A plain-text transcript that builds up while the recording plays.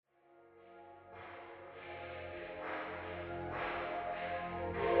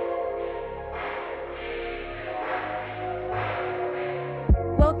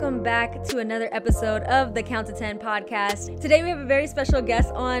welcome back to another episode of the Count to 10 podcast. Today we have a very special guest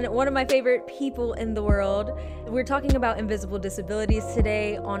on, one of my favorite people in the world. We're talking about invisible disabilities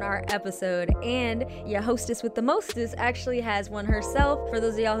today on our episode, and your hostess with the mostest actually has one herself. For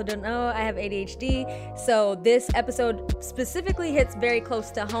those of y'all who don't know, I have ADHD, so this episode specifically hits very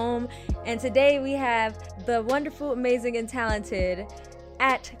close to home. And today we have the wonderful, amazing, and talented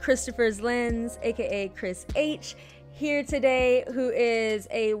at Christopher's Lens, aka Kris H, here today, who is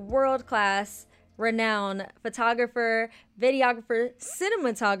a world-class, renowned photographer, videographer,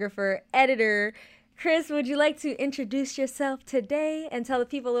 cinematographer, editor. Kris, would you like to introduce yourself today and tell the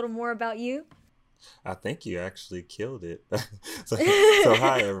people a little more about you? I think you actually killed it. So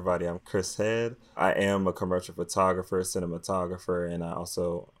hi everybody, I'm Kris Head. I am a commercial photographer, cinematographer, and I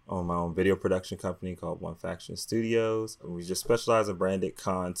also own my own video production company called One Faction Studios. We just specialize in branded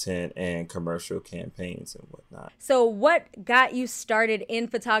content and commercial campaigns and whatnot. So what got you started in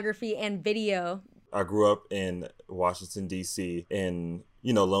photography and video? I grew up in Washington, D.C. in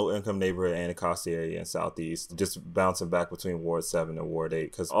low-income neighborhood, Anacostia area in Southeast, just bouncing back between Ward 7 and Ward 8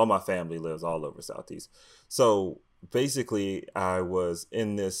 because all my family lives all over Southeast. So basically, I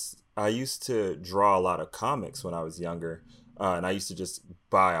used to draw a lot of comics when I was younger, and I used to just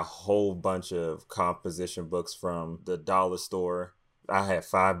buy a whole bunch of composition books from the dollar store. I had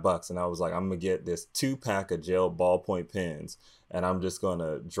 $5 and I was like, I'm going to get this 2-pack of gel ballpoint pens, and I'm just going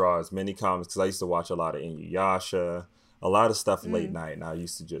to draw as many comics because I used to watch a lot of Inuyasha, a lot of stuff late night, and I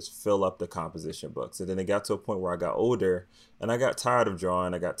used to just fill up the composition books. And then it got to a point where I got older and I got tired of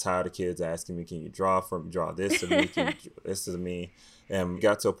drawing. I got tired of kids asking me, can you draw this to me? Can you draw this to me? And it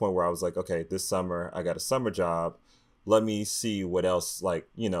got to a point where I was like, okay, this summer I got a summer job. Let me see what else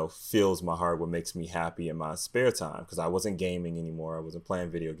fills my heart, what makes me happy in my spare time. Because I wasn't gaming anymore. I wasn't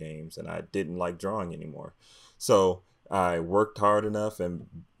playing video games, and I didn't like drawing anymore. So I worked hard enough, and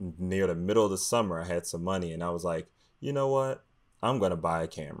near the middle of the summer I had some money, and I was like, you know what? I'm going to buy a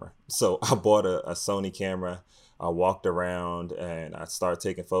camera. So I bought a Sony camera. I walked around and I started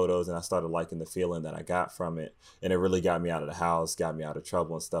taking photos, and I started liking the feeling that I got from it. And it really got me out of the house, got me out of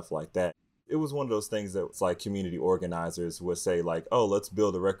trouble and stuff like that. It was one of those things that was like community organizers would say like, oh, let's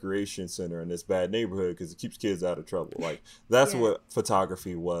build a recreation center in this bad neighborhood because it keeps kids out of trouble. Like that's what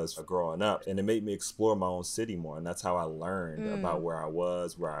photography was growing up. And it made me explore my own city more. And that's how I learned about where I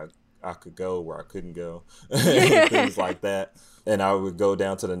was, where I could go, where I couldn't go, things like that. And I would go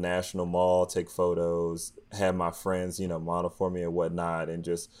down to the National Mall, take photos, have my friends, model for me and whatnot, and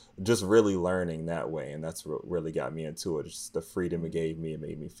just really learning that way. And that's what really got me into it. Just the freedom it gave me, it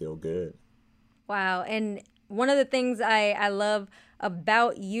made me feel good. Wow. And one of the things I love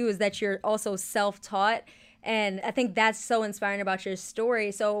about you is that you're also self-taught. And I think that's so inspiring about your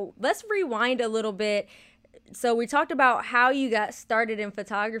story. So let's rewind a little bit. So we talked about how you got started in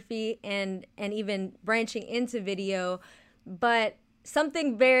photography and even branching into video, but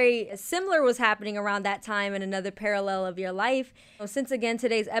something very similar was happening around that time in another parallel of your life. Since again,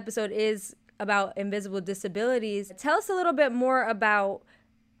 today's episode is about invisible disabilities, tell us a little bit more about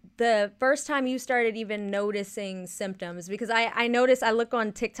the first time you started even noticing symptoms, because I notice, I look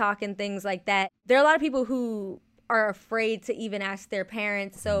on TikTok and things like that. There are a lot of people who are afraid to even ask their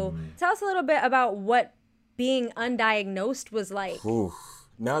parents. So tell us a little bit about what being undiagnosed was like. Oof.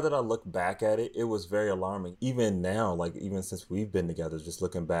 Now that I look back at it, it was very alarming. Even now, even since we've been together, just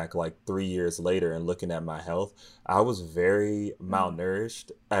looking back 3 years later and looking at my health, I was very malnourished.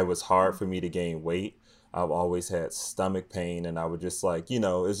 It was hard for me to gain weight. I've always had stomach pain, and I would just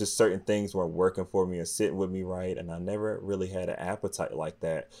it's just certain things weren't working for me or sitting with me right. And I never really had an appetite like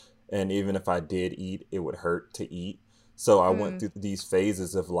that. And even if I did eat, it would hurt to eat. So I went through these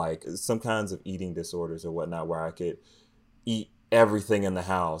phases of some kinds of eating disorders or whatnot, where I could eat everything in the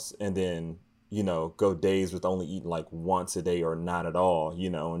house and then, go days with only eating once a day or not at all,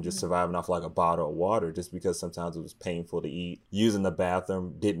 and just surviving off a bottle of water just because sometimes it was painful to eat. Using the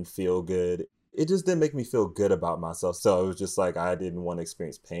bathroom didn't feel good. It just didn't make me feel good about myself. So it was just I didn't want to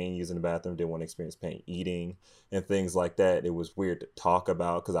experience pain using the bathroom, didn't want to experience pain eating and things like that. It was weird to talk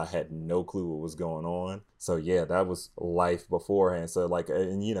about because I had no clue what was going on. So yeah, that was life beforehand. So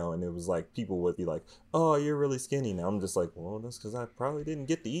and it was people would be like, oh, you're really skinny now. I'm just well, that's because I probably didn't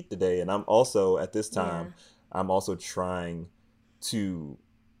get to eat today. And I'm also at this time, I'm also trying to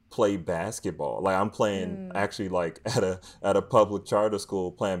play basketball. I'm playing actually at a public charter school,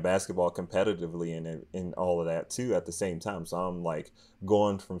 playing basketball competitively and all of that too at the same time. So I'm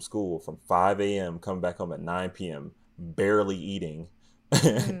going from school from 5 a.m. coming back home at 9 p.m. barely eating,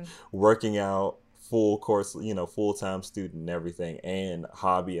 working out, full course, full-time student and everything, and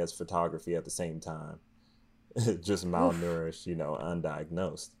hobby as photography at the same time. Just malnourished,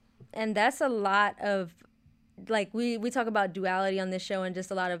 undiagnosed. And that's a lot of, like, we talk about duality on this show and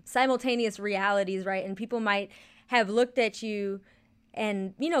just a lot of simultaneous realities, right? And people might have looked at you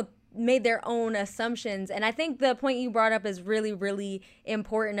and, you know, made their own assumptions. And I think the point you brought up is really, really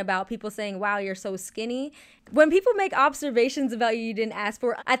important about people saying, wow, you're so skinny. When people make observations about you didn't ask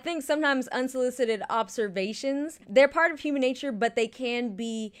for, I think sometimes unsolicited observations, they're part of human nature, but they can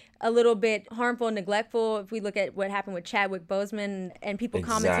be a little bit harmful and neglectful. If we look at what happened with Chadwick Boseman and people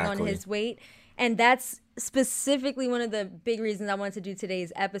commenting on his weight. And that's specifically one of the big reasons I wanted to do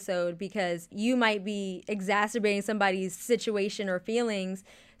today's episode, because you might be exacerbating somebody's situation or feelings.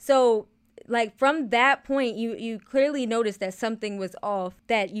 So, like, from that point, you clearly noticed that something was off,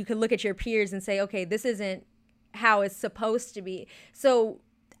 that you could look at your peers and say, okay, this isn't how it's supposed to be. So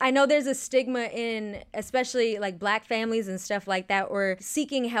I know there's a stigma in, especially like Black families and stuff like that, or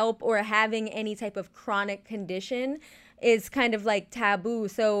seeking help or having any type of chronic condition is kind of like taboo.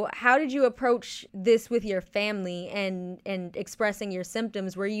 So how did you approach this with your family and expressing your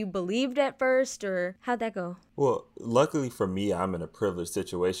symptoms? Were you believed at first, or how'd that go? Well, luckily for me, I'm in a privileged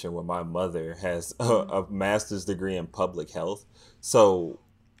situation where my mother has a master's degree in public health. So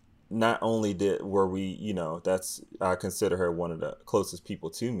not only were we, you know, I consider her one of the closest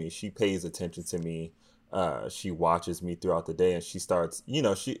people to me. She pays attention to me. She watches me throughout the day, and she starts, you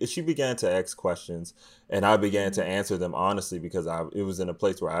know, she began to ask questions, and I began to answer them honestly, because it was in a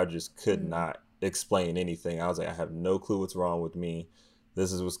place where I just could not explain anything. I was like, I have no clue what's wrong with me.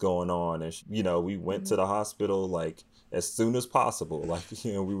 This is what's going on. And you know, we went to the hospital like as soon as possible. Like,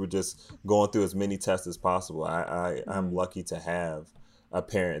 you know, we were just going through as many tests as possible. I'm lucky to have a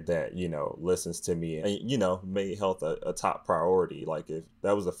parent that, you know, listens to me and, you know, made health a top priority. Like, if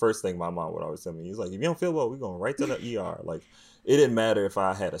that was the first thing my mom would always tell me, he's like, if you don't feel well, we're going right to the ER. Like, it didn't matter if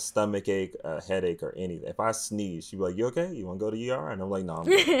I had a stomach ache, a headache, or anything. If I sneezed, she'd be like, you okay? You want to go to ER? And I'm like, no, I'm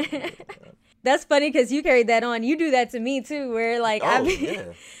good. That's funny, because you carried that on. You do that to me too, where like,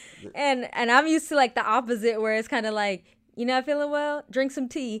 yeah. And I'm used to like the opposite, where it's kind of like, you're not feeling well, drink some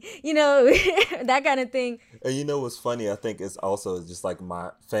tea, you know, that kind of thing. And you know what's funny? I think it's also just like my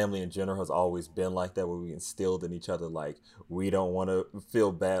family in general has always been like that, where we instilled in each other, like, we don't want to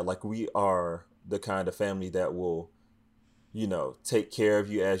feel bad. Like, we are the kind of family that will, you know, take care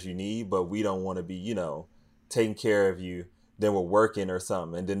of you as you need, but we don't want to be, you know, taking care of you, then we're working or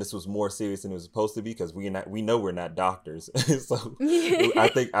something, and then this was more serious than it was supposed to be, because we know we're not doctors. So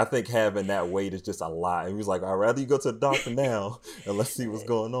I think having that weight is just a lot. And he was like, I'd rather you go to the doctor now and let's see what's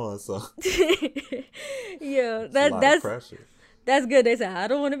going on. So yeah, that's pressure. That's good. They said, I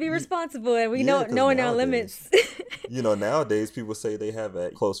don't want to be responsible, and we knowing our limits. You know, nowadays people say they have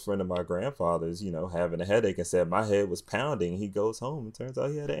a close friend of my grandfather's, you know, having a headache, and said my head was pounding. He goes home and turns out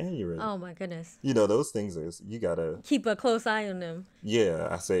he had an aneurysm. Oh my goodness. You know, those things you gotta keep a close eye on them. Yeah,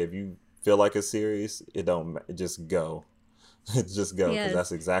 I say if you feel like it's serious, just go. Just go, because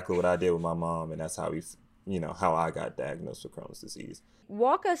that's exactly what I did with my mom, and that's how how I got diagnosed with Crohn's disease.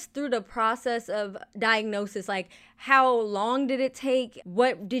 Walk us through the process of diagnosis. Like, how long did it take?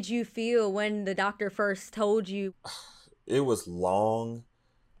 What did you feel when the doctor first told you? It was long,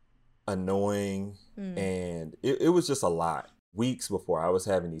 annoying, and it was just a lot. Weeks before, I was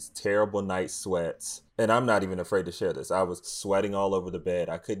having these terrible night sweats, and I'm not even afraid to share this. I was sweating all over the bed.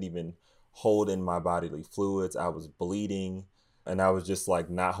 I couldn't even hold in my bodily fluids. I was bleeding. And I was just like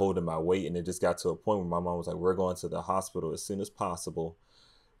not holding my weight. And it just got to a point where my mom was like, we're going to the hospital as soon as possible.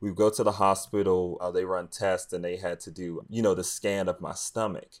 We go to the hospital, they run tests, and they had to do, you know, the scan of my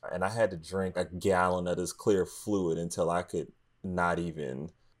stomach. And I had to drink a gallon of this clear fluid until I could not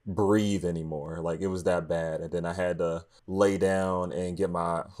even breathe anymore. Like, it was that bad. And then I had to lay down and get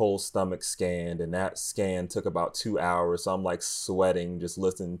my whole stomach scanned. And that scan took about 2 hours. So I'm like sweating, just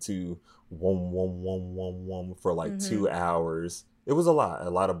listening to wom, wom, wom, wom, wom for like 2 hours. It was a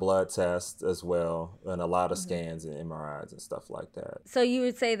lot of blood tests as well, and a lot of scans and MRIs and stuff like that. So you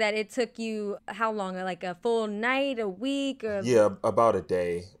would say that it took you how long? Like a full night, a week? Or... Yeah, about a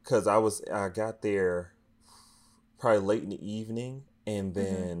day, because I got there probably late in the evening, and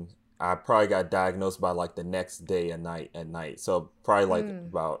then I probably got diagnosed by like the next day at night. So probably like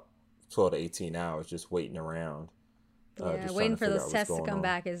about 12 to 18 hours just waiting around. Yeah, waiting for those tests to come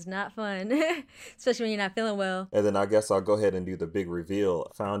back is not fun, especially when you're not feeling well. And then I guess I'll go ahead and do the big reveal.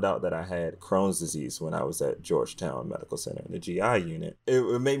 I found out that I had Crohn's disease when I was at Georgetown Medical Center in the GI unit.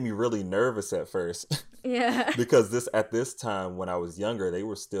 It made me really nervous at first. Yeah. Because at this time when I was younger, they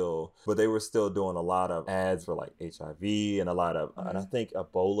were still doing a lot of ads for like HIV and a lot of, and I think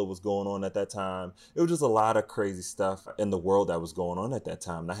Ebola was going on at that time. It was just a lot of crazy stuff in the world that was going on at that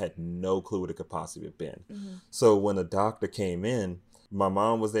time. And I had no clue what it could possibly have been. So when the doctor came in, My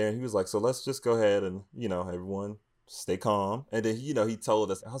mom was there and he was like, so let's just go ahead and, everyone stay calm. And then, he told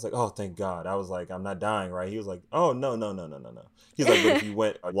us, I was like, oh, thank God. I was like, I'm not dying, right? He was like, oh, no, no, no, no, no, no. He's like, but if you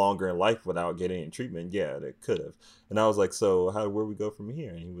went longer in life without getting any treatment, yeah, it could have. And I was like, so where we go from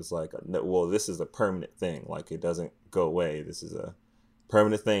here? And he was like, no, well, this is a permanent thing. Like, it doesn't go away. This is a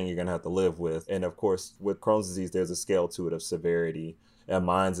permanent thing you're going to have to live with. And of course, with Crohn's disease, there's a scale to it of severity. And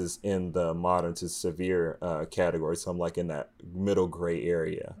mine's is in the moderate to severe category. So I'm like in that middle gray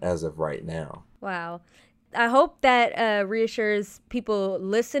area as of right now. Wow. I hope that reassures people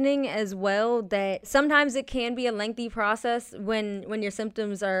listening as well, that sometimes it can be a lengthy process when your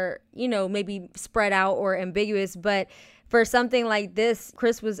symptoms are, maybe spread out or ambiguous. But for something like this,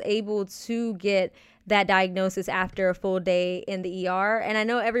 Kris was able to get that diagnosis after a full day in the ER. And I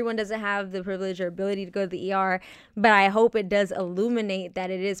know everyone doesn't have the privilege or ability to go to the ER, but I hope it does illuminate that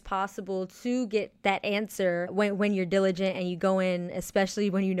it is possible to get that answer when you're diligent and you go in, especially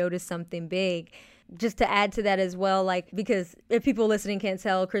when you notice something big. Just to add to that as well, because if people listening can't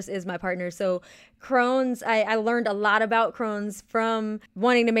tell, Kris is my partner. So Crohn's, I learned a lot about Crohn's from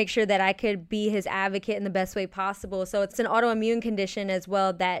wanting to make sure that I could be his advocate in the best way possible. So it's an autoimmune condition as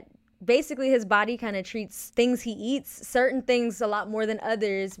well that basically his body kind of treats things he eats, certain things a lot more than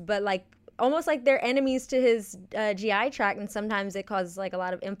others, but almost like they're enemies to his GI tract. And sometimes it causes a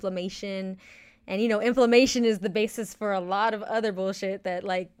lot of inflammation. And, inflammation is the basis for a lot of other bullshit that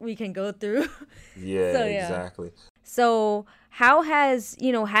we can go through. Yeah, so, yeah, exactly. So how has,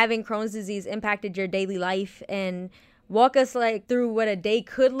 having Crohn's disease impacted your daily life? And walk us through what a day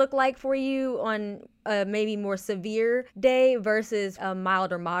could look like for you on a maybe more severe day versus a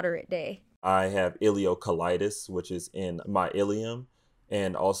mild or moderate day. I have ileocolitis, which is in my ileum,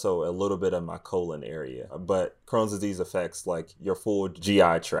 and also a little bit of my colon area. But Crohn's disease affects your full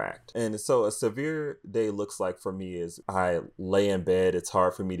GI tract. And so a severe day looks like for me is I lay in bed. It's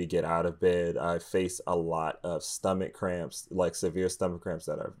hard for me to get out of bed. I face a lot of stomach cramps, severe stomach cramps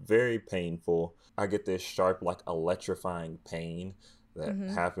that are very painful. I get this sharp, electrifying pain that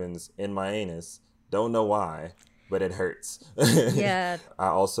happens in my anus. Don't know why, but it hurts. Yeah. I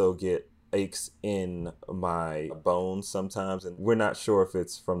also get aches in my bones sometimes, and we're not sure if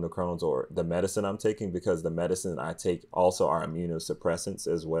it's from the Crohn's or the medicine I'm taking, because the medicine I take also are immunosuppressants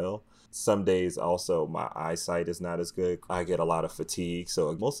as well. Some days also my eyesight is not as good. I get a lot of fatigue,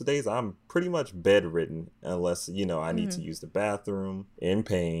 so most of the days I'm pretty much bedridden unless I need to use the bathroom, in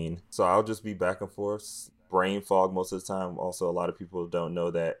pain. So I'll just be back and forth. Brain fog most of the time. Also, a lot of people don't know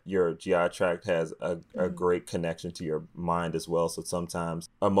that your GI tract has a great connection to your mind as well. So sometimes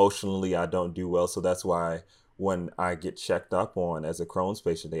emotionally I don't do well. So that's why when I get checked up on as a Crohn's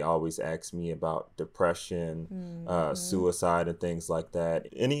patient, they always ask me about depression, suicide, and things like that.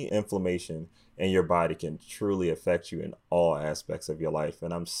 Any inflammation in your body can truly affect you in all aspects of your life.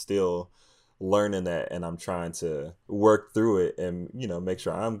 And I'm still learning that, and I'm trying to work through it and make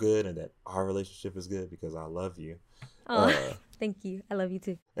sure I'm good and that our relationship is good, because I love you. Oh, thank you. I love you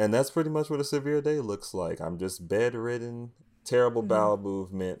too. And that's pretty much what a severe day looks like. I'm just bedridden, terrible bowel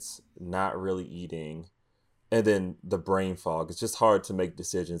movements, not really eating, and then the brain fog. It's just hard to make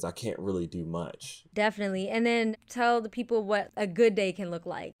decisions. I can't really do much. Definitely. And then tell the people what a good day can look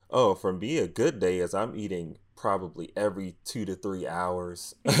like. Oh, for me, a good day is I'm eating probably every 2 to 3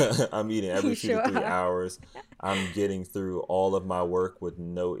 hours. I'm eating every 2 to 3 hours. I'm getting through all of my work with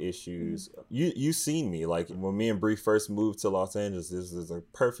no issues. You seen me, when me and Bree first moved to Los Angeles, this is a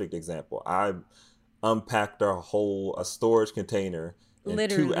perfect example. I unpacked a storage container in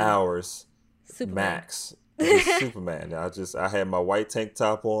Literally. 2 hours. Superman. Max. Superman. I had my white tank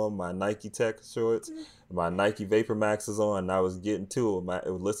top on, my Nike Tech shorts, my Nike Vapor Maxes on, and I was getting to it. I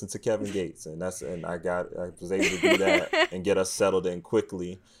would listen to Kevin Gates, and I was able to do that and get us settled in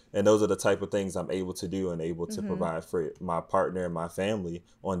quickly. And those are the type of things I'm able to do and able to provide for my partner and my family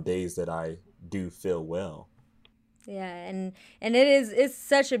on days that I do feel well. Yeah, and it's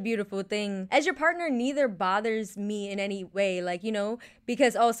such a beautiful thing. As your partner, neither bothers me in any way,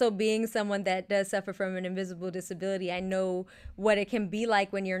 because also being someone that does suffer from an invisible disability, I know what it can be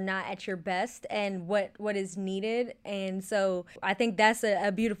like when you're not at your best and what is needed. And so I think that's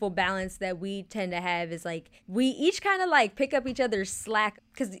a beautiful balance that we tend to have, is we each kind of pick up each other's slack,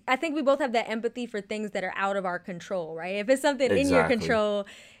 because I think we both have that empathy for things that are out of our control, right? If it's something in your control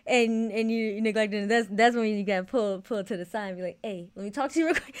and you neglecting it, that's when you gotta pull it to the side and be like, hey, let me talk to you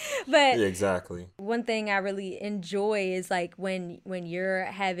real quick. But exactly, one thing I really enjoy is when you're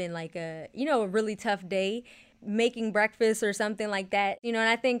having a really tough day, making breakfast or something like that, and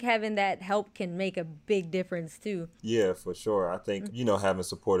I think having that help can make a big difference too. Yeah, for sure. I think, having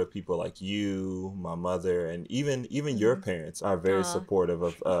supportive people like you, my mother, and even your parents are very supportive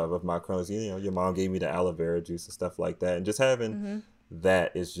of my Crohn's. Your mom gave me the aloe vera juice and stuff like that. And just having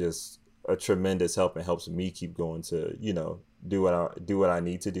that is just a tremendous help, and helps me keep going to, do what I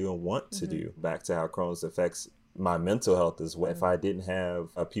need to do and want to do. Back to how Crohn's affects my mental health as well. If I didn't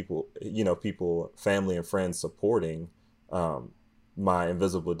have people, family and friends supporting my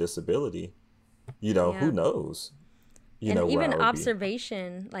invisible disability, who knows? And even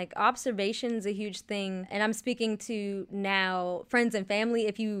observation, like observation's a huge thing. And I'm speaking to now friends and family.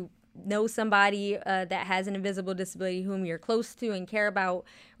 If you know somebody that has an invisible disability whom you're close to and care about,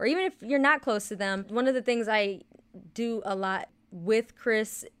 or even if you're not close to them, one of the things I do a lot with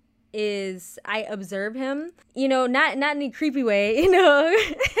Kris is I observe him, not in any creepy way,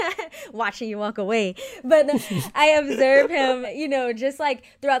 watching you walk away, but I observe him, just like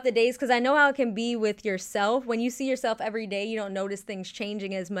throughout the days, because I know how it can be with yourself. When you see yourself every day, you don't notice things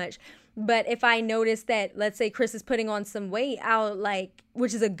changing as much. But if I notice that, let's say Kris is putting on some weight,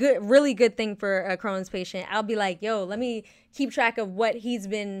 which is a really good thing for a Crohn's patient, I'll be like, yo, let me keep track of what he's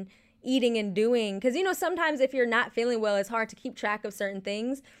been eating and doing. Because, sometimes if you're not feeling well, it's hard to keep track of certain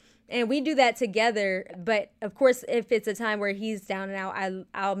things. And we do that together. But of course, if it's a time where he's down and out,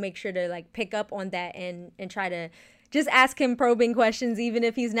 I'll make sure to pick up on that and try to just ask him probing questions, even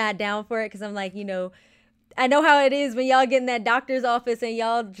if he's not down for it. Because I'm like, I know how it is when y'all get in that doctor's office and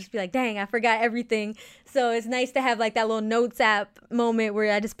y'all just be like, dang, I forgot everything. So it's nice to have that little notes app moment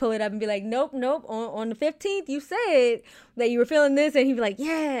where I just pull it up and be like, nope. On the 15th, you said that you were feeling this. And he'd be like,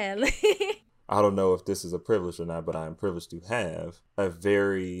 yeah. I don't know if this is a privilege or not, but I am privileged to have a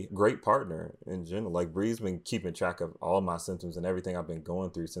very great partner in general. Like, Bree's been keeping track of all my symptoms and everything I've been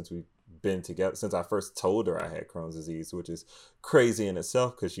going through since we've been together, since I first told her I had Crohn's disease, which is crazy in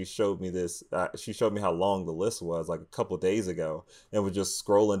itself, because she showed me this. She showed me how long the list was a couple days ago, and was just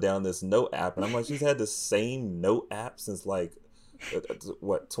scrolling down this note app. And I'm like, she's had the same note app since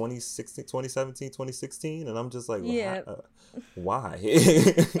 2016, 2017, 2016. And I'm just like, why?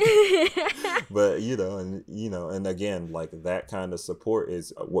 But, and again, that kind of support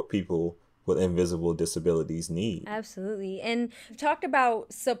is what people with invisible disabilities need. Absolutely. And we've talked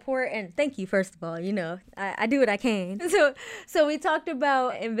about support, and thank you, first of all, I do what I can. So we talked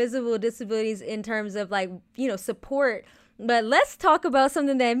about invisible disabilities in terms of support. But let's talk about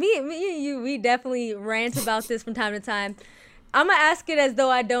something that me and you, we definitely rant about this from time to time. I'm going to ask it as though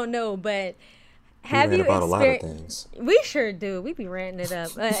I don't know, but have you about a lot of things? We sure do. We be ranting it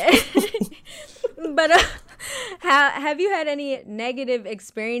up. But have you had any negative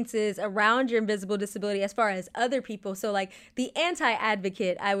experiences around your invisible disability as far as other people? So the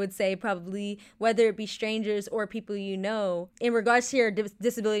anti-advocate, I would say, probably, whether it be strangers or people in regards to your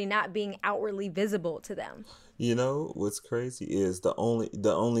disability not being outwardly visible to them. What's crazy is the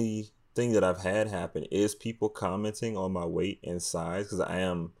only thing that I've had happen is people commenting on my weight and size, because I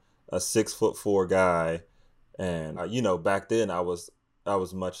am a 6'4" guy, and back then I was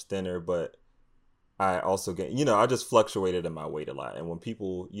much thinner, but I also get I just fluctuated in my weight a lot. And when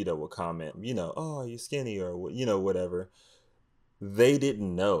people would comment, oh, you're skinny, or whatever, they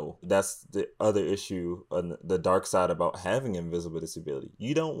didn't know. That's the other issue on the dark side about having invisible disability.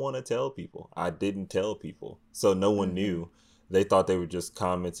 You don't want to tell people. I didn't tell people, so no one knew. They thought they were just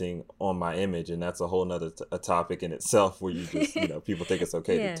commenting on my image, and that's a whole nother a topic in itself, where you just people think it's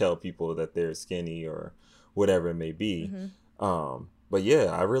okay to tell people that they're skinny or whatever it may be. But yeah,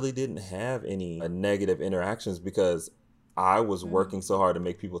 I really didn't have any negative interactions, because I was working so hard to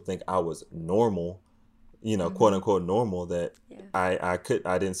make people think I was normal, quote unquote normal, that I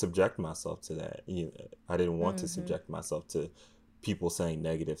didn't subject myself to that. I didn't want to subject myself to people saying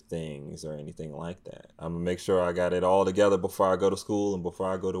negative things or anything like that. I'm gonna make sure I got it all together before I go to school and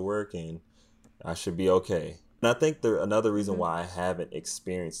before I go to work, and I should be okay. And I think another reason why I haven't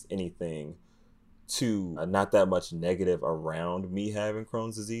experienced anything not that much negative around me having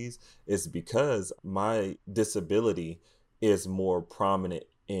Crohn's disease is because my disability is more prominent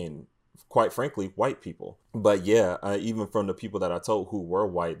in, quite frankly, white people. But yeah, even from the people that I told who were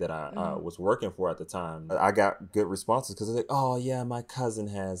white that I was working for at the time, I got good responses, because they're like, oh yeah, my cousin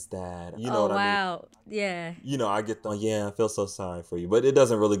has that. I mean? Wow. Yeah. I get I feel so sorry for you. But it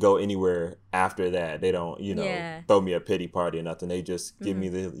doesn't really go anywhere after that. They don't, throw me a pity party or nothing. They just give me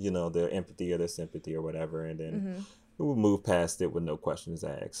the, their empathy or their sympathy or whatever. And then we'll move past it with no questions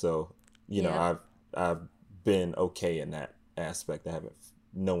asked. So, I've been okay in that aspect.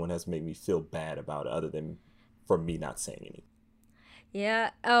 No one has made me feel bad about it, other than for me not saying anything. Yeah.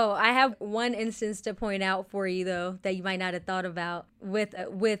 Oh, I have one instance to point out for you though that you might not have thought about with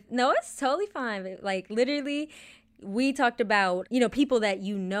no, it's totally fine. Like literally, we talked about people that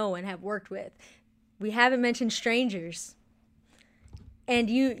you know and have worked with. We haven't mentioned strangers. And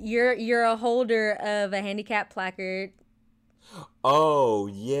you're a holder of a handicap placard. Oh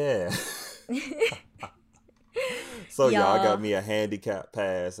yeah. So y'all got Y'all. me a handicap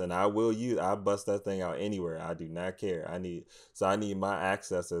pass, and I bust that thing out anywhere. I do not care. I need my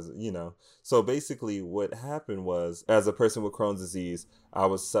access as So basically, what happened was, as a person with Crohn's disease, I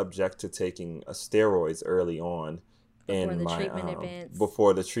was subject to taking steroids early on Before in the my treatment advance.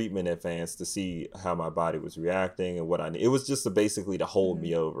 before the treatment advanced to see how my body was reacting and what I need. It was just basically to hold Mm-hmm.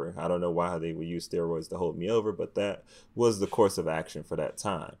 me over. I don't know why they would use steroids to hold me over, but that was the course of action for that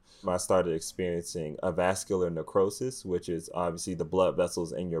time. I started experiencing a vascular necrosis, which is obviously the blood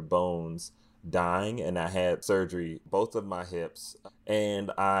vessels in your bones dying, and I had surgery both of my hips,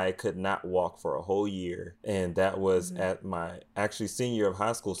 and I could not walk for a whole year, and that was Mm-hmm. at my actually senior year of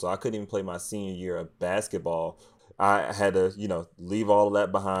high school, so I couldn't even play my senior year of basketball. I had to, leave all of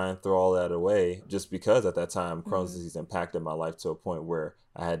that behind, throw all that away, just because at that time Crohn's Mm-hmm. disease impacted my life to a point where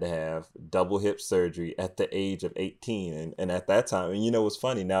I had to have double hip surgery at the age of 18. And at that time, and what's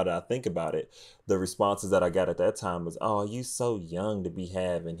funny now that I think about it, the responses that I got at that time was, "Oh, you so young to be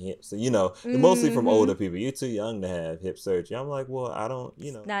having hips." So, mostly from Mm-hmm. older people, "You're too young to have hip surgery." I'm like, well, I don't.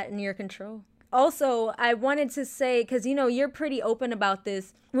 Not in your control. Also, I wanted to say, because you're pretty open about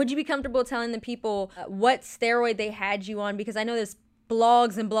this. Would you be comfortable telling the people what steroid they had you on? Because I know there's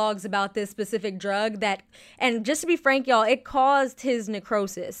blogs and blogs about this specific drug that, and just to be frank, y'all, it caused his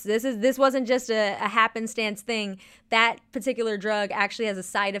necrosis. This wasn't just a happenstance thing. That particular drug actually has a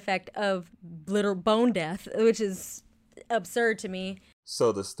side effect of literal bone death, which is absurd to me.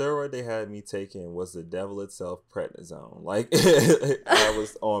 So the steroid they had me taking was the devil itself, prednisone. Like I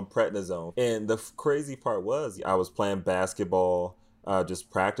was on prednisone, and the crazy part was I was playing basketball, just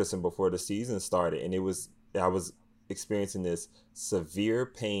practicing before the season started, and I was experiencing this severe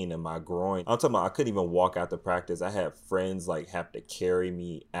pain in my groin. I'm talking about I couldn't even walk out to practice. I had friends like have to carry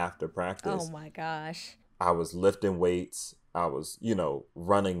me after Oh practice. my gosh. I was lifting weights. I was,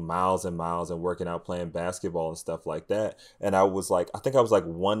 running miles and miles and working out, playing basketball and stuff like that. And I think I was like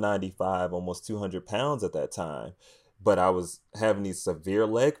 195, almost 200 pounds at that time. But I was having these severe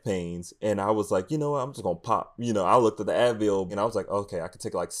leg pains. And I was like, you know what? I'm just going to pop. I looked at the Advil and I was like, okay, I could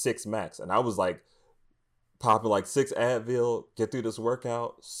take like 6 max. And I was like popping like 6 Advil, get through this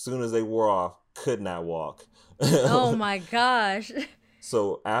workout. Soon as they wore off, could not walk. Oh my gosh.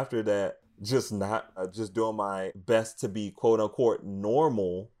 So after that, just not just doing my best to be quote unquote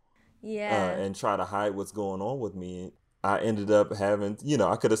normal, Yeah. and try to hide what's going on with me. I ended up having,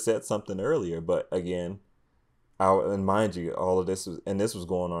 I could have said something earlier, but again, and mind you, all of this was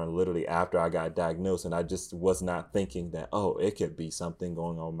going on literally after I got diagnosed, and I just was not thinking that, oh, it could be something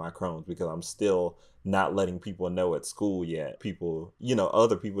going on with my Crohn's, because I'm still not letting people know at school yet. People,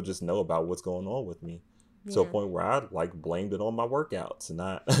 other people just know about what's going on with me, to a Yeah. point where I like blamed it on my workouts,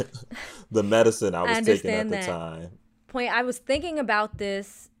 not the medicine I I was taking at understand the that. time. Point. I was thinking about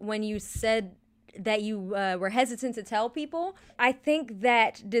this when you said that you were hesitant to tell people. I think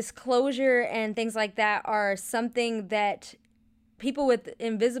that disclosure and things like that are something that people with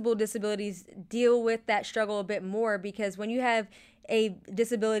invisible disabilities deal with, that struggle a bit more, because when you have a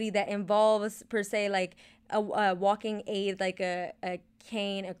disability that involves per se like a walking aid, like a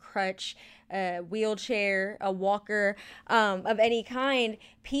cane, a crutch, a wheelchair, a walker, of any kind,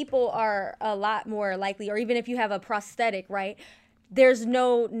 people are a lot more likely, or even if you have a prosthetic, right? There's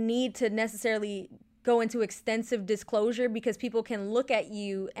no need to necessarily go into extensive disclosure, because people can look at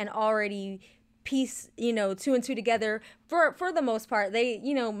you and already piece two and two together. For the most part, they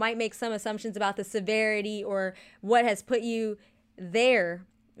might make some assumptions about the severity or what has put you there,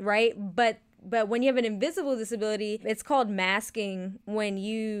 right? But when you have an invisible disability, it's called masking. When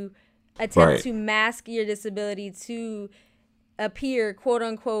you attempt Right. to mask your disability to appear quote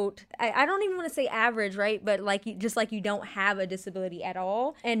unquote, I don't even want to say average, right? But like just like you don't have a disability at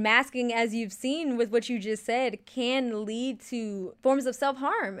all. And masking, as you've seen with what you just said, can lead to forms of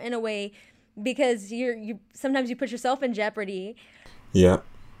self-harm in a way, because you sometimes you put yourself in jeopardy. Yeah.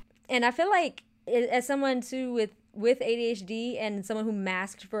 And I feel like as someone too with ADHD and someone who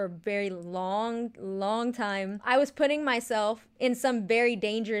masked for a very long time, I was putting myself in some very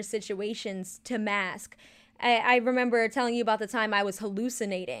dangerous situations to mask. I remember telling you about the time I was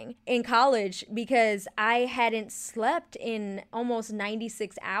hallucinating in college because I hadn't slept in almost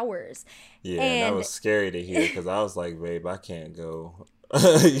 96 hours. Yeah, and that And was scary to hear, because I was like, babe, I can't go.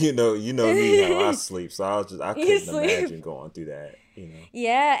 You know me how I sleep, so I you couldn't sleep. imagine going through that. you know.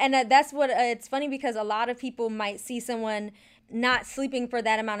 Yeah, and that's what it's funny because a lot of people might see someone not sleeping for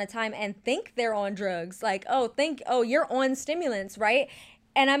that amount of time and think they're on drugs. Like, oh, you're on stimulants, right?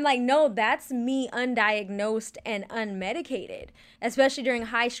 And I'm like, no, that's me undiagnosed and unmedicated, especially during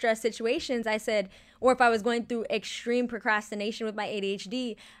high stress situations. I said, or if I was going through extreme procrastination with my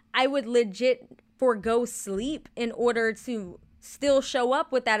ADHD, I would legit forego sleep in order to still show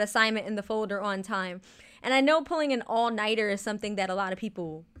up with that assignment in the folder on time. And I know pulling an all-nighter is something that a lot of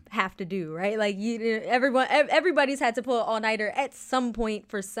people have to do, right? Like everybody's had to pull an all-nighter at some point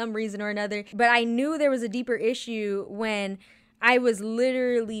for some reason or another. But I knew there was a deeper issue when I was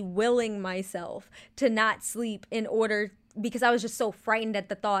literally willing myself to not sleep in order, because I was just so frightened at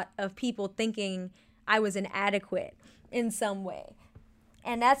the thought of people thinking I was inadequate in some way.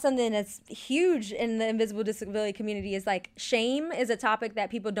 And that's something that's huge in the invisible disability community, is like shame is a topic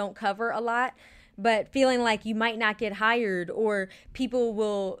that people don't cover a lot. But feeling like you might not get hired, or people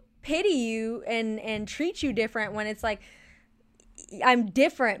will pity you and treat you different when it's like, I'm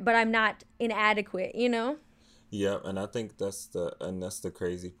different, but I'm not inadequate, you know? Yeah, and I think that's the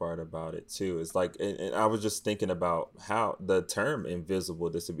crazy part about it too. It's like, and I was just thinking about how the term invisible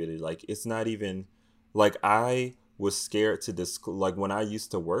disability, like it's not even like, I was scared to like when I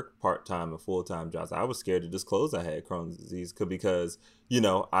used to work part-time and full-time jobs, I was scared to disclose I had Crohn's disease because,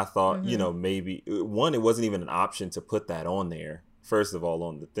 I thought, maybe one, it wasn't even an option to put that on there, first of all,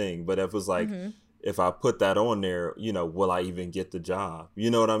 on the thing. But if it was like, if I put that on there, will I even get the job? You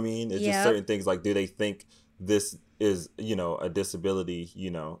know what I mean? It's just certain things, like, do they think this is, a disability,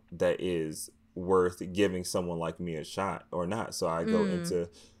 that is worth giving someone like me a shot or not? So I go into,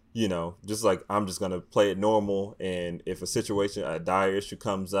 just like, I'm just going to play it normal. And if a dire issue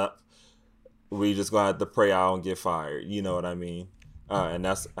comes up, we just going to have to pray I don't get fired. You know what I mean? And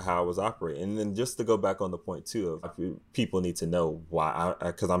that's how I was operating. And then just to go back on the point too of people need to know why,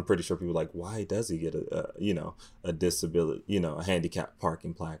 because I'm pretty sure people are like, why does he get a disability, a handicap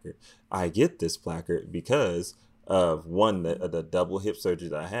parking placard? I get this placard because of one, the double hip surgery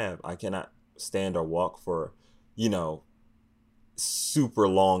that I have. I cannot stand or walk for, super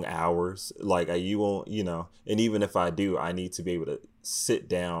long hours. Like you won't, and even if I do, I need to be able to sit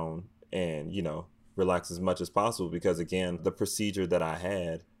down and, relax as much as possible, because again, the procedure that I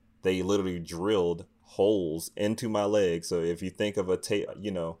had, they literally drilled holes into my leg. So if you think of a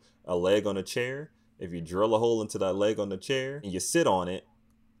leg on a chair, if you drill a hole into that leg on the chair and you sit on it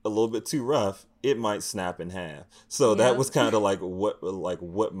a little bit too rough, it might snap in half. So that was kind of like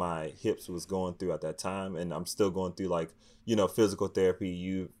what my hips was going through at that time. And I'm still going through physical therapy.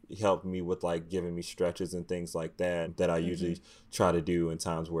 You helped me with giving me stretches and things like that I usually try to do in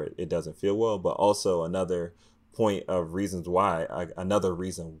times where it doesn't feel well. But also another reason why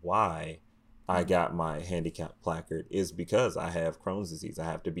I got my handicap placard is because I have Crohn's disease. I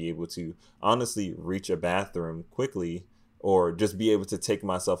have to be able to honestly reach a bathroom quickly, or just be able to take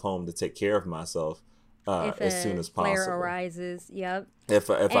myself home to take care of myself as soon as possible. Flare arises, yep.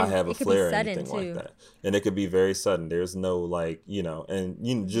 If I have a flare or anything like that. And it could be very sudden. There's no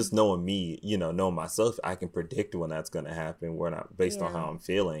and just knowing me, knowing myself, I can predict when that's going to happen, based on how I'm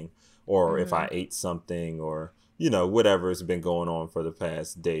feeling, or if I ate something, or whatever's been going on for the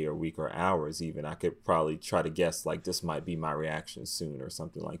past day or week or hours even, I could probably try to guess this might be my reaction soon or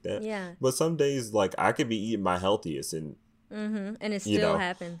something like that. Yeah. But some days I could be eating my healthiest and and it still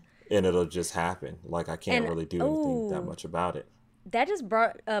happen. And it'll just happen. I can't really do anything that much about it. That just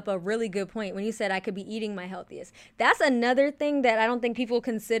brought up a really good point when you said I could be eating my healthiest. That's another thing that I don't think people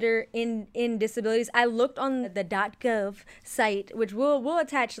consider in disabilities. I looked on the .gov site, which we'll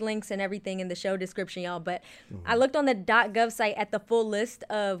attach links and everything in the show description, y'all. But I looked on the .gov site at the full list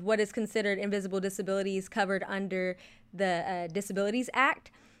of what is considered invisible disabilities covered under the Disabilities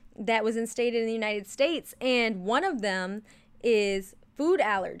Act that was instated in the United States. And one of them is food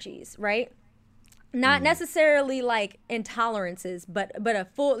allergies, right? Not necessarily intolerances, but a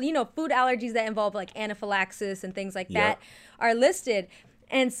full, food allergies that involve anaphylaxis and things like that are listed.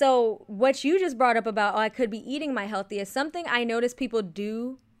 And so what you just brought up about, I could be eating my healthiest, something I notice people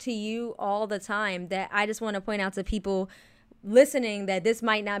do to you all the time that I just want to point out to people listening that this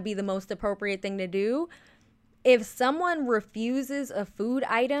might not be the most appropriate thing to do. If someone refuses a food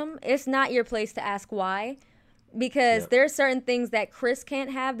item, it's not your place to ask why. Because there are certain things that Kris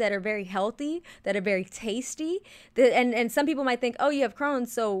can't have that are very healthy, that are very tasty. And some people might think, oh, you have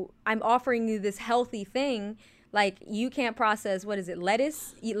Crohn's, so I'm offering you this healthy thing. You can't process, what is it,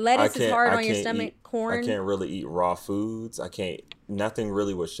 lettuce? Lettuce is hard on your stomach, corn. I can't really eat raw foods. I can't, nothing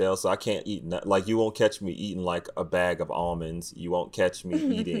really with shells, so I can't eat like you won't catch me eating like a bag of almonds. You won't catch me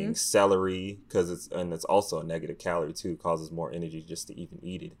eating celery because it's also a negative calorie too, causes more energy just to even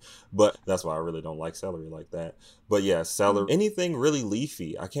eat it. But that's why I really don't like celery like that. But yeah, celery, anything really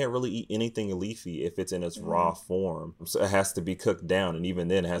leafy. I can't really eat anything leafy if it's in its raw form. So it has to be cooked down, and even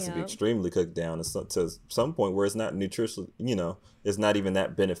then it has to be extremely cooked down to some point where it's not nutritious, it's not even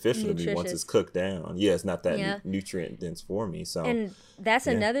that beneficial to me once it's cooked down. Yeah, it's not that nutrient dense for me. So, and that's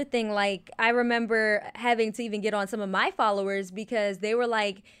another thing. Like, I remember having to even get on some of my followers because they were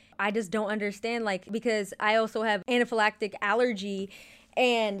like, I just don't understand, like, because I also have anaphylactic allergy.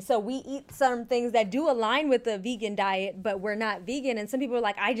 And so we eat some things that do align with the vegan diet, but we're not vegan. And some people are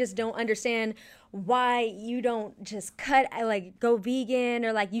like, I just don't understand why you don't just go vegan,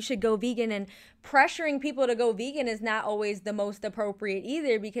 or like you should go vegan. And pressuring people to go vegan is not always the most appropriate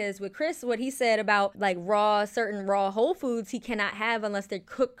either, because with Kris, what he said about like certain raw whole foods he cannot have unless they're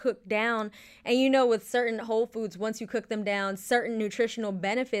cooked down. And with certain whole foods, once you cook them down, certain nutritional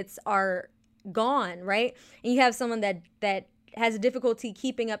benefits are gone, right? And you have someone that has difficulty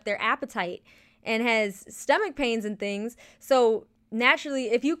keeping up their appetite and has stomach pains and things. So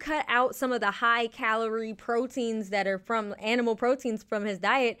naturally, if you cut out some of the high calorie proteins that are from animal proteins from his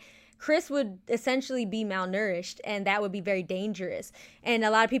diet, Kris would essentially be malnourished, and that would be very dangerous. And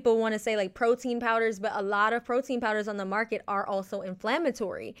a lot of people want to say like protein powders, but a lot of protein powders on the market are also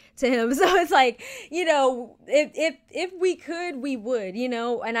inflammatory to him. So it's like, if we could, we would,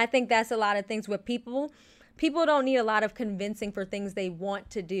 and I think that's a lot of things with people. People don't need a lot of convincing for things they want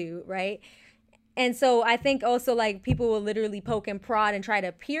to do, right? And so I think also like people will literally poke and prod and try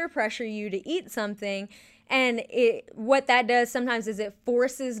to peer pressure you to eat something. And what that does sometimes is it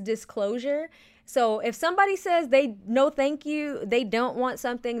forces disclosure. So if somebody says no thank you, they don't want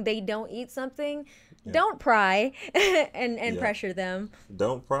something, they don't eat something, don't pry and pressure them.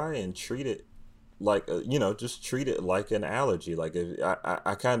 Don't pry and treat it like just treat it like an allergy. Like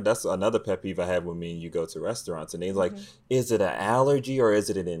I kind of, that's another pet peeve I have when me and you go to restaurants, and they're like, is it an allergy or is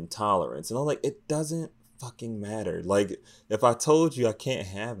it an intolerance? And I'm like, it doesn't fucking matter. Like, if I told you I can't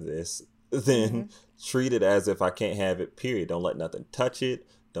have this, then treat it as if I can't have it, period. Don't let nothing touch it.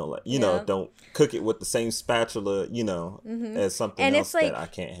 Don't let don't cook it with the same spatula as something and else that I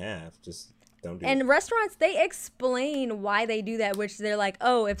can't have. Just don't do it. And restaurants, they explain why they do that, which they're like,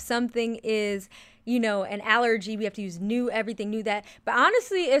 oh, if something is an allergy, we have to use everything new that. But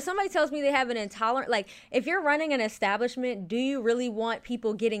honestly, if somebody tells me they have an intolerant, like if you're running an establishment, do you really want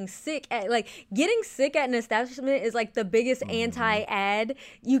people getting sick getting sick at an establishment is like the biggest anti-ad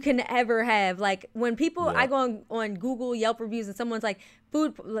you can ever have. Like when people, I go on Google Yelp reviews and someone's like,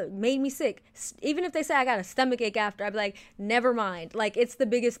 food made me sick. Even if they say I got a stomach ache after, I'd be like, never mind. Like, it's the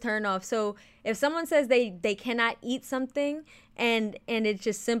biggest turnoff. So if someone says they cannot eat something and it's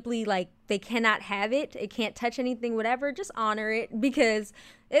just simply like they cannot have it, it can't touch anything, whatever, just honor it, because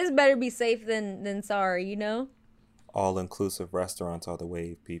it's better be safe than sorry, All-inclusive restaurants are the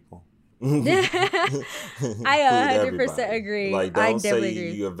wave, people. I 100% agree. Like, don't I definitely say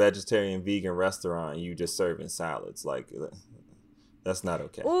agree. you're a vegetarian vegan restaurant and you just serving salads. Like, that's not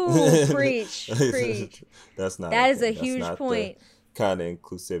okay. Ooh, preach. That's not That okay. is a huge point. Kind of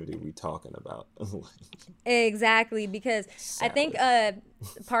inclusivity we talking about. Exactly, because Salad. I think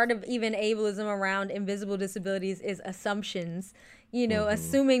part of even ableism around invisible disabilities is assumptions.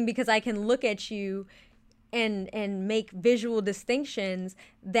 Assuming because I can look at you and make visual distinctions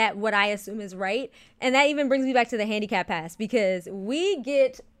that what I assume is right. And that even brings me back to the handicap pass, because we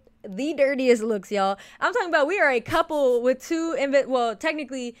get the dirtiest looks, y'all. I'm talking about we are a couple with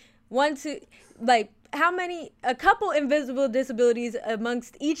technically a couple invisible disabilities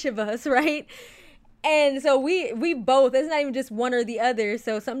amongst each of us, right? And so we both, it's not even just one or the other.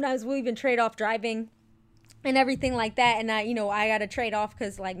 So sometimes we'll even trade off driving and everything like that. And I got to trade off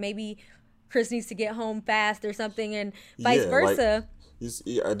because like maybe Kris needs to get home fast or something, and vice versa. This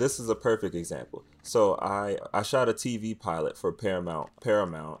is a perfect example. So I shot a TV pilot for Paramount.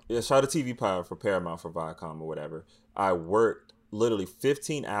 Shot a TV pilot for Paramount for Viacom or whatever. I worked literally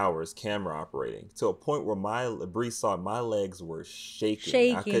 15 hours camera operating to a point where Bree saw my legs were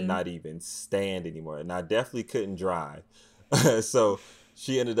shaking. I could not even stand anymore, and I definitely couldn't drive. So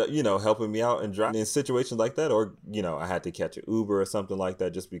she ended up, helping me out and driving in situations like that, or I had to catch an Uber or something like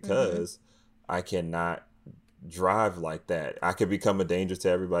that, just because I cannot drive like that. I could become a danger to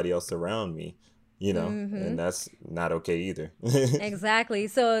everybody else around me, and that's not okay either. Exactly.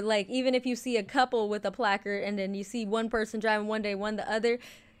 So like, even if you see a couple with a placard and then you see one person driving one day, one the other,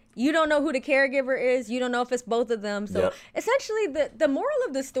 you don't know who the caregiver is. You don't know if it's both of them. So essentially the moral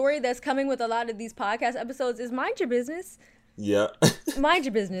of the story that's coming with a lot of these podcast episodes is mind your business. Yeah. Mind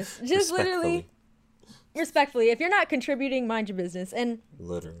your business. Just literally, respectfully, if you're not contributing, mind your business. And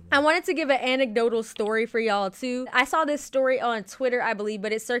Literally. I wanted to give an anecdotal story for y'all too. I saw this story on Twitter, I believe,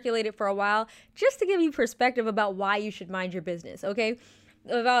 but it circulated for a while, just to give you perspective about why you should mind your business, okay?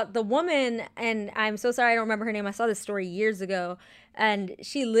 About the woman, and I'm so sorry I don't remember her name. I saw this story years ago, and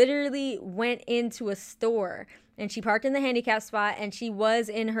she literally went into a store and she parked in the handicap spot, and she was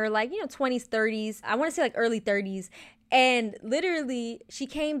in her, like, 20s, 30s. I want to say like early 30s. And literally, she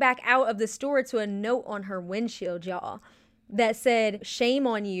came back out of the store to a note on her windshield, y'all, that said, "Shame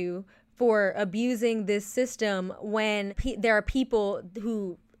on you for abusing this system when there are people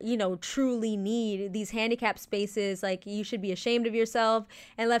who, truly need these handicap spaces. Like, you should be ashamed of yourself,"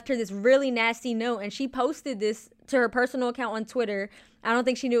 and left her this really nasty note. And she posted this to her personal account on Twitter. I don't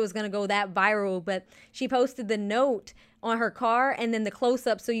think she knew it was going to go that viral, but she posted the note on her car and then the close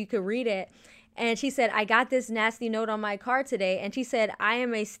up so you could read it. And she said, "I got this nasty note on my car today." And she said, "I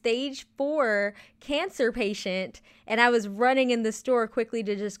am a stage 4 cancer patient. And I was running in the store quickly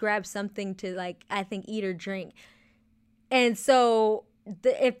to just grab something to, like, I think eat or drink." And so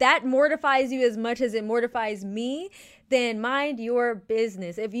if that mortifies you as much as it mortifies me, then mind your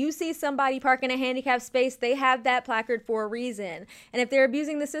business. If you see somebody parking a handicap space, they have that placard for a reason. And if they're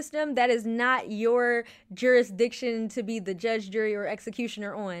abusing the system, that is not your jurisdiction to be the judge, jury, or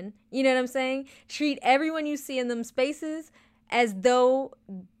executioner on. You know what I'm saying? Treat everyone you see in them spaces as though,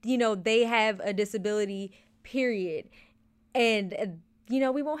 they have a disability, period. And,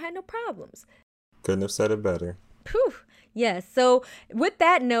 we won't have no problems. Couldn't have said it better. Whew. Yes. So with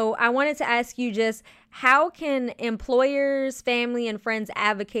that note, I wanted to ask you just, how can employers, family, and friends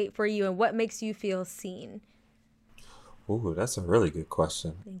advocate for you, and what makes you feel seen? Ooh, that's a really good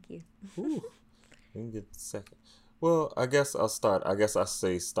question. Thank you. Ooh, let me get a second. Well, I guess I'll start. I guess I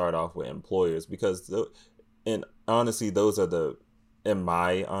say start off with employers, because, and honestly, those are in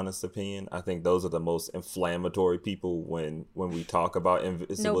my honest opinion, I think those are the most inflammatory people when we talk about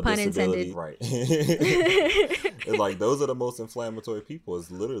invisible No pun disability. intended. Right. It's like, those are the most inflammatory people. It's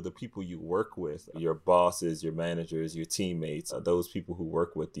literally the people you work with. Your bosses, your managers, your teammates. Those people who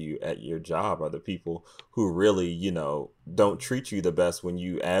work with you at your job are the people who really, don't treat you the best when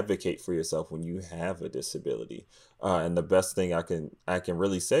you advocate for yourself, when you have a disability. And the best thing I can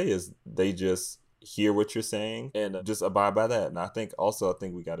really say is they just hear what you're saying and just abide by that. And I think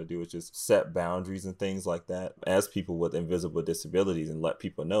we got to do is just set boundaries and things like that as people with invisible disabilities, and let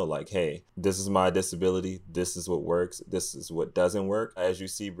people know, like, hey, this is my disability, this is what works, this is what doesn't work. As you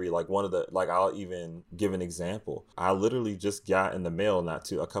see, Bree, like, I'll even give an example. I literally just got in the mail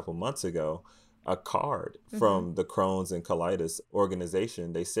a couple months ago a card from the Crohn's and Colitis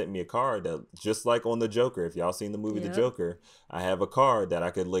organization. They sent me a card that, just like on the Joker, if y'all seen the movie The Joker, I have a card that I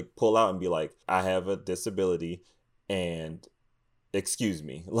could, like, pull out and be like, I have a disability, and excuse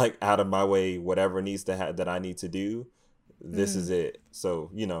me, like, out of my way, whatever needs to that I need to do, this is it.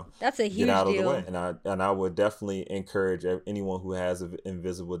 So, that's a huge get out of deal. the way. And I would definitely encourage anyone who has an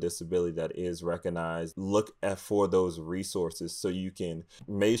invisible disability that is recognized, look for those resources so you can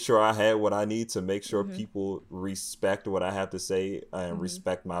make sure I had what I need to make sure people respect what I have to say and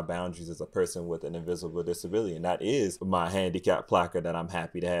respect my boundaries as a person with an invisible disability. And that is my handicap placard that I'm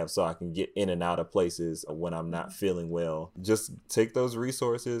happy to have, so I can get in and out of places when I'm not feeling well. Just take those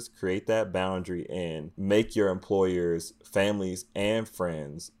resources, create that boundary, and make your employers, families, and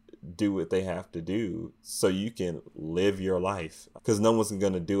friends do what they have to do so you can live your life, because no one's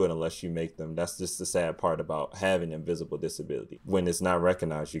going to do it unless you make them. That's just the sad part about having invisible disability. When it's not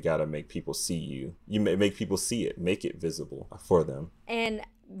recognized, you got to make people see you. You make people see it, make it visible for them. And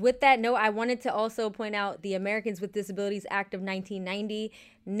with that note, I wanted to also point out the Americans with Disabilities Act of 1990.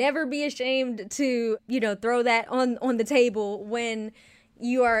 Never be ashamed to, throw that on the table when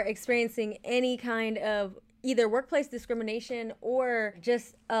you are experiencing any kind of either workplace discrimination or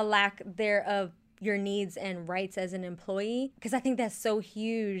just a lack thereof your needs and rights as an employee, because I think that's so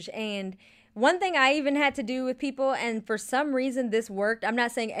huge. And one thing I even had to do with people, and for some reason this worked. I'm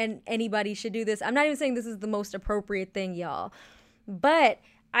not saying anybody should do this. I'm not even saying this is the most appropriate thing, y'all. But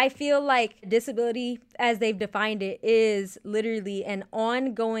I feel like disability, as they've defined it, is literally an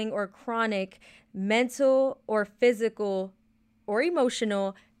ongoing or chronic mental or physical or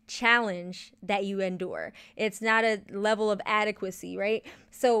emotional challenge that you endure. It's not a level of adequacy, right?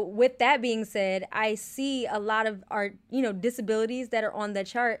 So with that being said, I see a lot of our, disabilities that are on the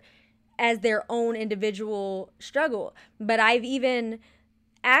chart as their own individual struggle. But I've even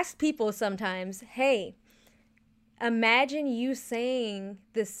asked people sometimes, hey, imagine you saying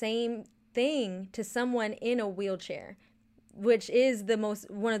the same thing to someone in a wheelchair, which is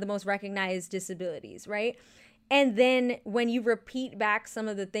one of the most recognized disabilities, right? And then when you repeat back some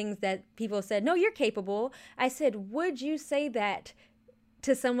of the things that people said, no, you're capable. I said, would you say that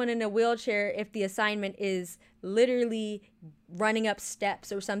to someone in a wheelchair if the assignment is literally running up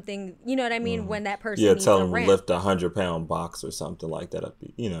steps or something? You know what I mean? When that person Yeah, needs tell a them to ramp. lift 100-pound box or something like that up.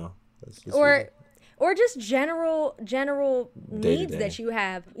 That's just Or just general day to needs day. that you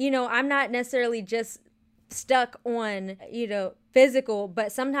have. I'm not necessarily just stuck on, physical,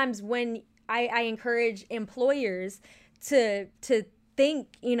 but sometimes when I encourage employers to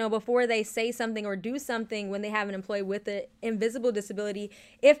think, before they say something or do something when they have an employee with an invisible disability,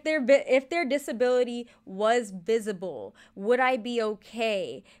 if their disability was visible, would I be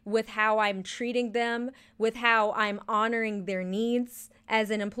okay with how I'm treating them, with how I'm honoring their needs as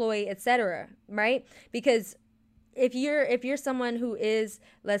an employee, etc., right? Because if you're someone who is,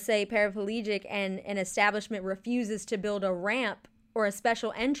 let's say, paraplegic, and an establishment refuses to build a ramp or a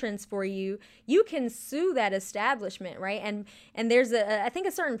special entrance for you, you can sue that establishment, right? And there's I think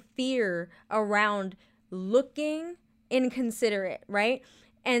a certain fear around looking inconsiderate, right?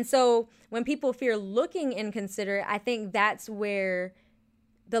 And so when people fear looking inconsiderate, I think that's where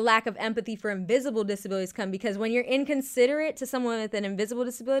the lack of empathy for invisible disabilities come, because when you're inconsiderate to someone with an invisible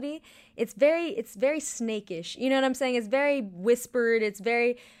disability, it's very snakish. You know what I'm saying? It's very whispered. It's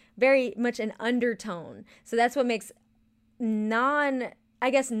very, very much an undertone. So that's what makes non-subtle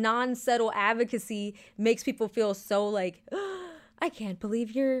advocacy makes people feel so like, oh, I can't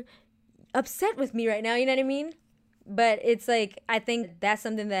believe you're upset with me right now. You know what I mean? But it's like, I think that's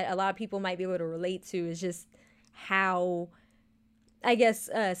something that a lot of people might be able to relate to, is just how, I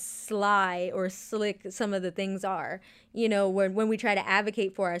guess, sly or slick some of the things are, when we try to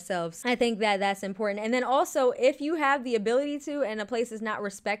advocate for ourselves. I think that that's important. And then also, if you have the ability to, and a place is not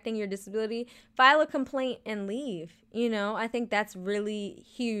respecting your disability, file a complaint and leave. I think that's really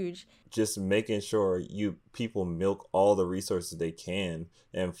huge. Just making sure people milk all the resources they can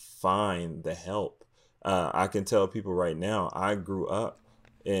and find the help. I can tell people right now, I grew up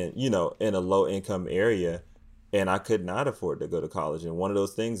in a low income area, and I could not afford to go to college. And one of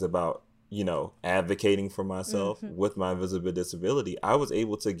those things about, advocating for myself with my invisible disability, I was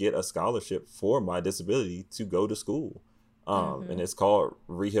able to get a scholarship for my disability to go to school. And it's called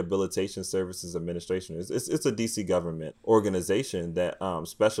Rehabilitation Services Administration. It's a DC government organization that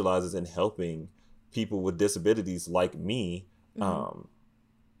specializes in helping people with disabilities like me,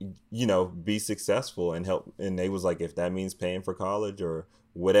 be successful and help. And they was like, if that means paying for college or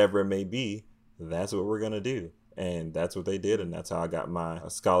whatever it may be, that's what we're going to do. And that's what they did. And that's how I got my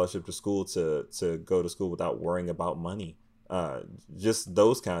scholarship to school, to go to school without worrying about money. Just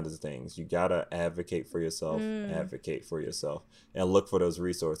those kinds of things. You got to advocate for yourself, and look for those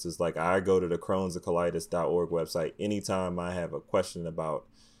resources. Like, I go to the crohnsandcolitis.org website anytime I have a question about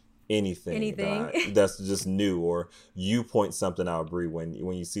anything. That's just new, or you point something out, Bree, when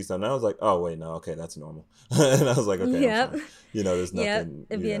you see something. I was like, oh wait, no, okay, that's normal. And I was like, okay, yep. There's nothing.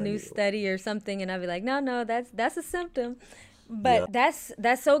 It'd be a new study or something, and I'd be like, no, that's a symptom. But that's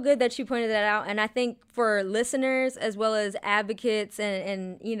so good that you pointed that out. And I think for listeners as well as advocates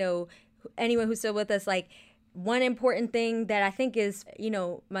and anyone who's still with us, like, one important thing that I think is,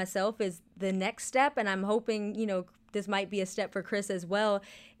 myself, is the next step, and I'm hoping, this might be a step for Kris as well,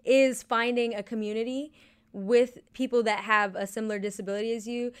 is finding a community with people that have a similar disability as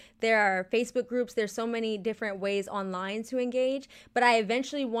you. There are Facebook groups. There's so many different ways online to engage. But I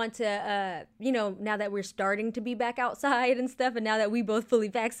eventually want to, now that we're starting to be back outside and stuff, and now that we both fully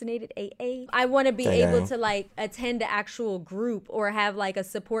vaccinated, I want to be able to, like, attend an actual group or have, like, a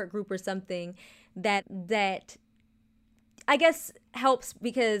support group or something that I guess helps,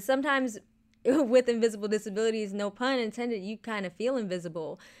 because sometimes with invisible disabilities, no pun intended, you kind of feel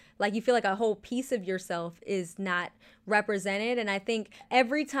invisible. Like, you feel like a whole piece of yourself is not represented. And I think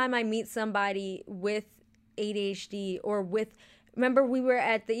every time I meet somebody with ADHD or remember we were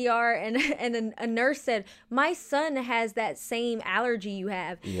at the ER and a nurse said, my son has that same allergy you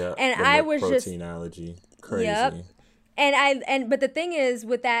have. Yeah. And I was just protein allergy. Crazy. Yep. But the thing is,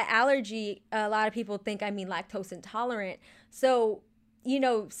 with that allergy, a lot of people think I mean lactose intolerant. So,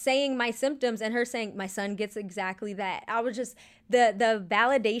 saying my symptoms and her saying my son gets exactly that, I was just, the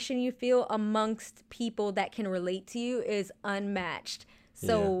validation you feel amongst people that can relate to you is unmatched.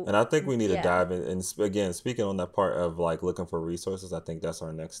 So, and I think we need to dive in. And again, speaking on that part of, like, looking for resources, I think that's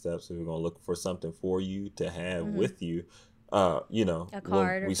our next step. So we're going to look for something for you to have with you. A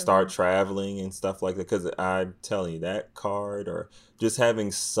card, when we start traveling and stuff like that, because I'm telling you, that card, or just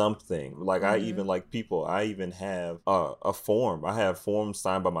having something, like, I even, like, people, I even have a form. I have forms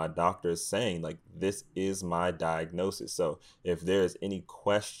signed by my doctors saying, like, this is my diagnosis. So if there's any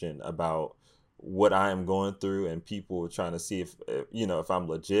question about what I am going through and people trying to see if you know, if I'm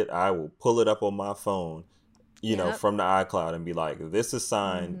legit, I will pull it up on my phone, you know, Yep. from the iCloud and be like, this is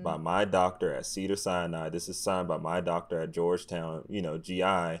signed Hmm. by my doctor at Cedars-Sinai. This is signed by my doctor at Georgetown, you know,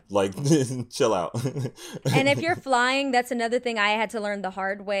 GI. Like, chill out. And if you're flying, that's another thing I had to learn the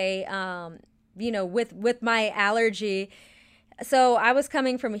hard way. With my allergy. So I was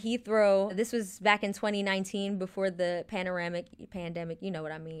coming from Heathrow. This was back in 2019 before the panoramic pandemic. You know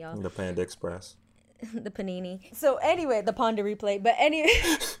what I mean, y'all. The Panda Express. The panini. So anyway, the Ponder replay. But anyway,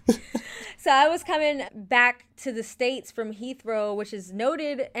 so I was coming back to the States from Heathrow, which is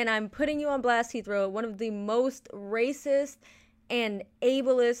noted, and I'm putting you on blast, Heathrow, one of the most racist and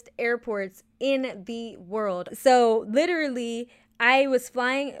ableist airports in the world. So literally, I was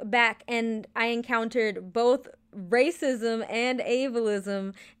flying back and I encountered both racism and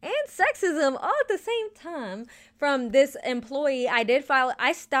ableism and sexism all at the same time from this employee.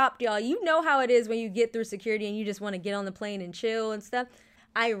 I stopped, y'all. You know how it is when you get through security and you just want to get on the plane and chill and stuff.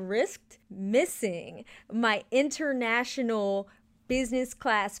 I risked missing my international business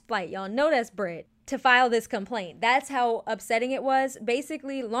class flight. Y'all know that's bread, to file this complaint. That's how upsetting it was.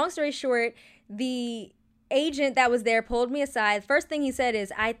 Basically, long story short, the agent that was there pulled me aside. First thing he said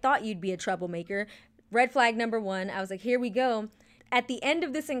is, I thought you'd be a troublemaker. Red flag number one. I was like, here we go. At the end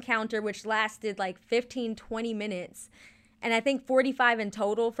of this encounter, which lasted like 15, 20 minutes, and I think 45 in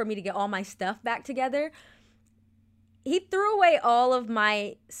total for me to get all my stuff back together, he threw away all of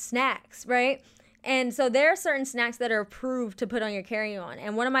my snacks, right? And so there are certain snacks that are approved to put on your carry-on.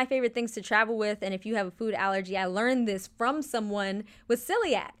 And one of my favorite things to travel with, and if you have a food allergy, I learned this from someone with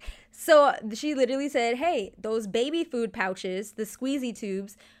celiac. So she literally said, hey, those baby food pouches, the squeezy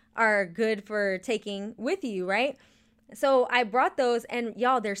tubes, are good for taking with you, right? So I brought those, and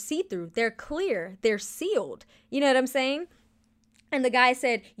y'all, they're see-through. They're clear. They're sealed. You know what I'm saying? And the guy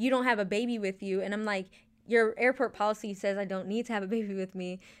said, you don't have a baby with you. And I'm like, your airport policy says I don't need to have a baby with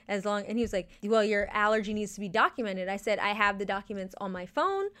me as long. And he was like, well, your allergy needs to be documented. I said, I have the documents on my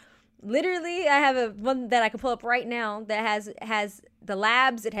phone. Literally, I have one that I can pull up right now that has the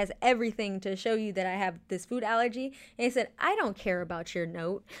labs. It has everything to show you that I have this food allergy. And he said, I don't care about your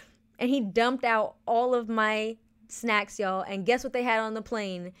note. And he dumped out all of my snacks, y'all. And guess what they had on the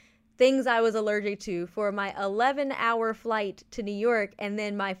plane? Things I was allergic to for my 11-hour flight to New York, and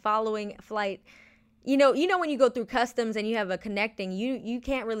then my following flight. You know when you go through customs and you have a connecting, you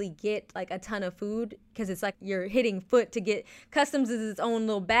can't really get like a ton of food because it's like you're hitting foot to get. Customs is its own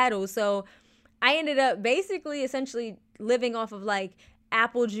little battle. So I ended up basically essentially living off of like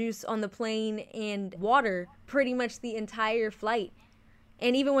apple juice on the plane and water pretty much the entire flight.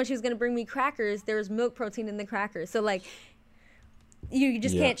 And even when she was going to bring me crackers, there was milk protein in the crackers. So like you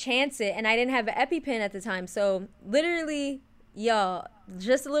just can't chance it. And I didn't have an EpiPen at the time. So literally, y'all,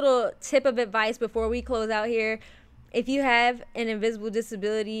 just a little tip of advice before we close out here. If you have an invisible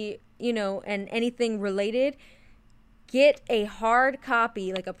disability, and anything related, get a hard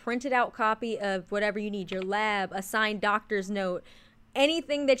copy, like a printed out copy of whatever you need, your lab, a signed doctor's note,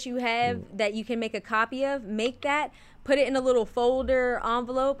 anything that you have that you can make a copy of, make that, put it in a little folder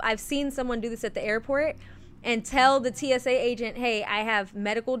envelope. I've seen someone do this at the airport. And tell the TSA agent, hey, I have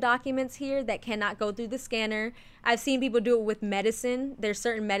medical documents here that cannot go through the scanner. I've seen people do it with medicine. There's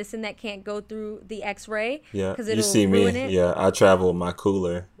certain medicine that can't go through the x-ray. Yeah, because you see ruin me. it. Yeah, I travel with my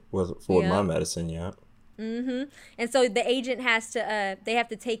cooler for my medicine, yeah. Mm-hmm. And so the agent has to, they have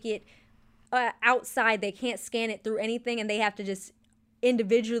to take it outside. They can't scan it through anything, and they have to just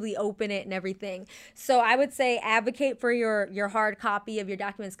individually open it and everything. So I would say advocate for your hard copy of your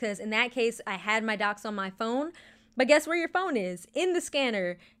documents, because in that case I had my docs on my phone, but guess where your phone is? In the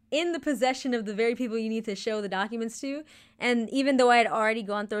scanner, in the possession of the very people you need to show the documents to. And even though I had already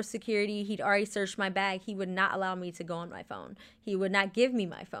gone through security, he'd already searched my bag, he would not allow me to go on my phone. He would not give me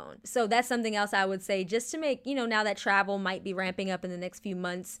my phone. So that's something else I would say, just to make, now that travel might be ramping up in the next few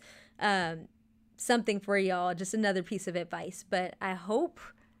months, something for y'all, just another piece of advice. But I hope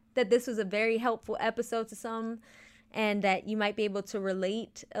that this was a very helpful episode to some, and that you might be able to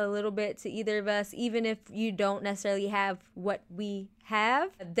relate a little bit to either of us, even if you don't necessarily have what we have,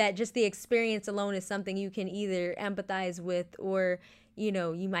 that just the experience alone is something you can either empathize with, or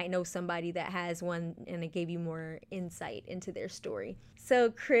you might know somebody that has one and it gave you more insight into their story.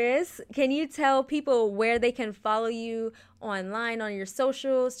 So Kris, can you tell people where they can follow you online on your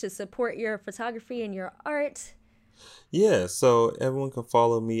socials to support your photography and your art? Yeah, so everyone can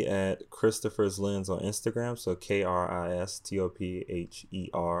follow me at Christopher's Lens on Instagram. So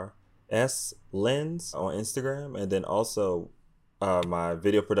KRISTOPHERS Lens on Instagram. And then also my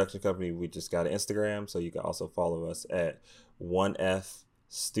video production company, we just got an Instagram. So you can also follow us at 1F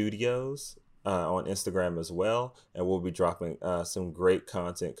Studios on Instagram as well. And we'll be dropping some great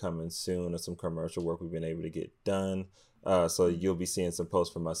content coming soon, or some commercial work we've been able to get done. So you'll be seeing some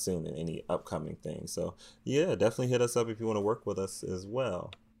posts from us soon and any upcoming things. So yeah, definitely hit us up if you want to work with us as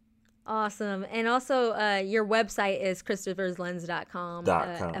well. Awesome. And also, your website is christopherslens.com,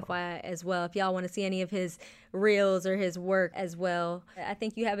 .com. FYI, as well. If y'all want to see any of his reels or his work as well. I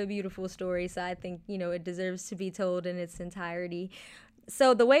think you have a beautiful story, so I think, it deserves to be told in its entirety.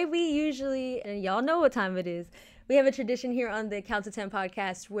 So the way we usually, and y'all know what time it is, we have a tradition here on the Count to 10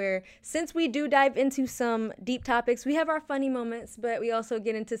 podcast where, since we do dive into some deep topics, we have our funny moments, but we also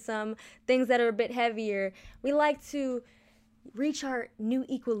get into some things that are a bit heavier. We like to reach our new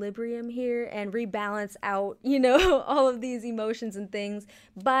equilibrium here and rebalance out, all of these emotions and things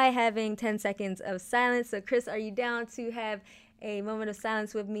by having 10 seconds of silence. So Kris, are you down to have a moment of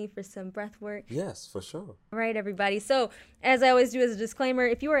silence with me for some breath work? Yes, for sure. All right, everybody. So as I always do as a disclaimer,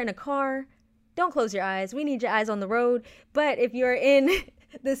 if you are in a car, don't close your eyes. We need your eyes on the road. But if you're in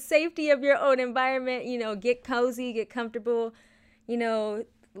the safety of your own environment, get cozy, get comfortable,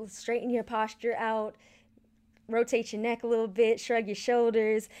 straighten your posture out, rotate your neck a little bit, shrug your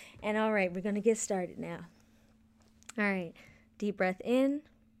shoulders, and all right, we're going to get started now. All right, deep breath in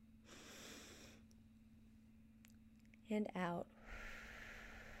and out.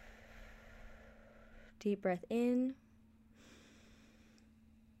 Deep breath in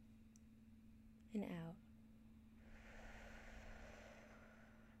and out.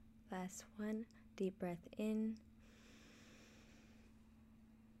 Last one, deep breath in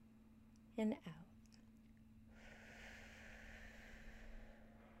and out.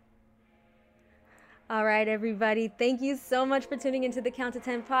 All right, everybody. Thank you so much for tuning into the Count to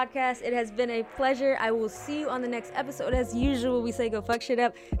 10 podcast. It has been a pleasure. I will see you on the next episode. As usual, we say go fuck shit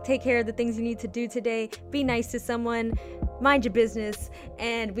up. Take care of the things you need to do today. Be nice to someone. Mind your business.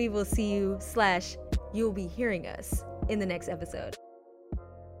 And we will see you / you'll be hearing us in the next episode.